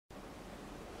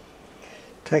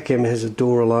TACm has a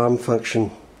door alarm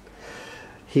function.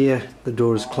 Here the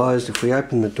door is closed. If we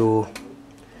open the door,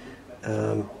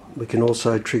 we can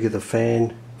also trigger the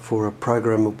fan for a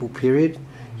programmable period.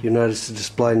 You'll notice the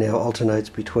display now alternates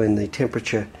between the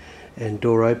temperature and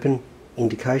door open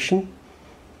indication.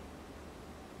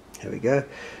 There we go.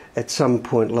 At some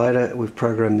point later, we've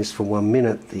programmed this for 1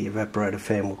 minute, the evaporator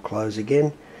fan will close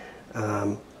again,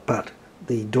 but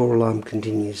the door alarm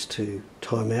continues to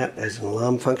time out as an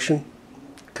alarm function.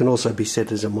 It can also be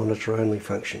set as a monitor only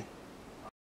function.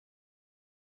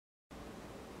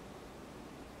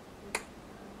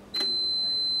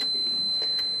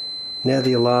 Now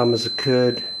the alarm has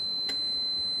occurred,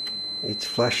 it's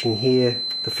flashing here.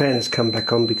 The fan has come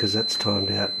back on because that's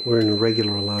timed out. We're in a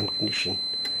regular alarm condition.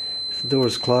 If the door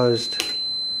is closed,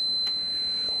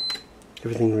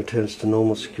 everything returns to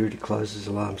normal, security closes,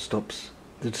 alarm stops.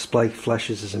 The display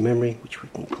flashes as a memory which we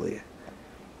can clear.